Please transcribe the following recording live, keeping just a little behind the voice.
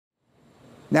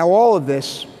Now, all of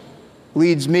this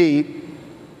leads me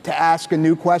to ask a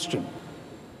new question.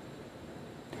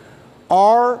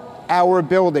 Are our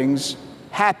buildings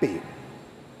happy?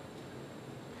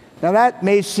 Now, that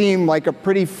may seem like a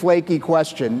pretty flaky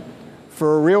question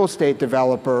for a real estate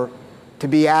developer to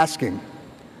be asking,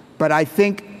 but I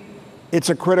think it's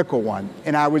a critical one.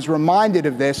 And I was reminded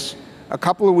of this a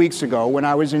couple of weeks ago when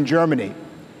I was in Germany,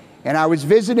 and I was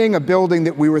visiting a building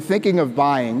that we were thinking of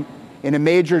buying in a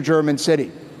major German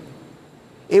city.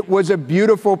 It was a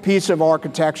beautiful piece of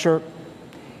architecture,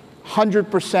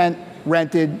 100%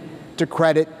 rented to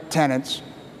credit tenants.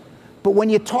 But when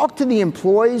you talk to the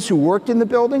employees who worked in the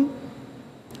building,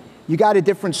 you got a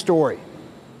different story.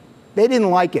 They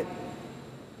didn't like it.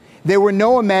 There were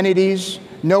no amenities,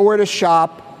 nowhere to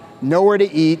shop, nowhere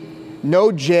to eat,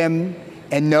 no gym,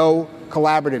 and no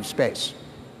collaborative space.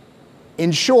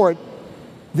 In short,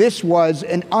 this was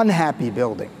an unhappy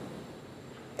building.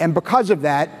 And because of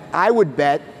that, I would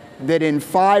bet that in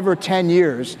 5 or 10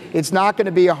 years, it's not going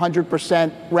to be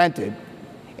 100% rented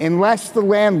unless the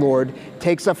landlord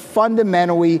takes a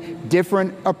fundamentally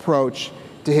different approach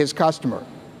to his customer.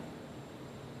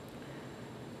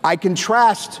 I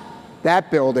contrast that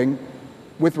building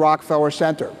with Rockefeller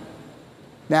Center.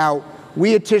 Now,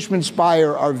 we at Tishman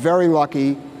Speyer are very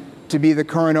lucky to be the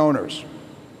current owners,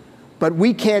 but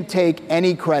we can't take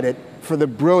any credit for the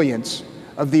brilliance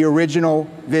of the original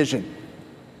vision.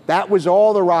 That was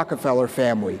all the Rockefeller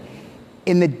family.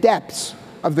 In the depths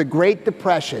of the Great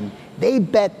Depression, they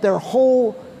bet their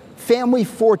whole family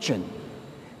fortune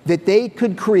that they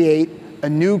could create a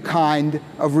new kind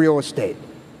of real estate.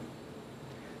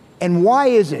 And why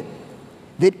is it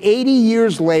that 80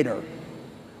 years later,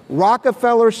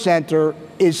 Rockefeller Center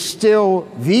is still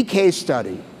the case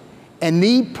study and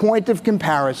the point of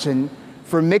comparison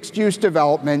for mixed-use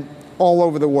development all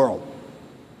over the world?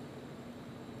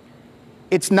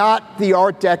 It's not the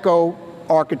Art Deco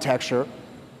architecture,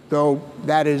 though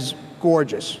that is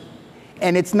gorgeous.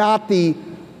 And it's not the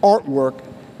artwork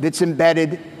that's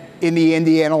embedded in the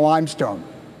Indiana limestone.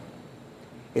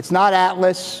 It's not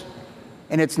Atlas,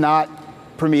 and it's not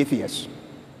Prometheus.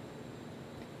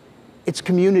 It's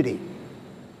community.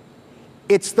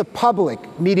 It's the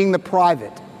public meeting the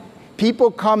private.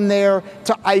 People come there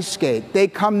to ice skate. They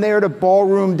come there to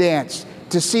ballroom dance,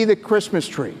 to see the Christmas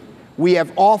tree. We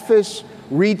have office,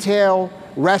 retail,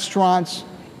 restaurants,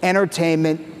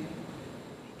 entertainment,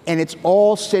 and it's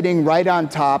all sitting right on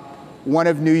top one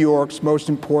of New York's most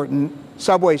important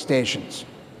subway stations.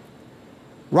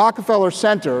 Rockefeller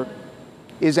Center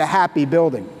is a happy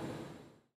building.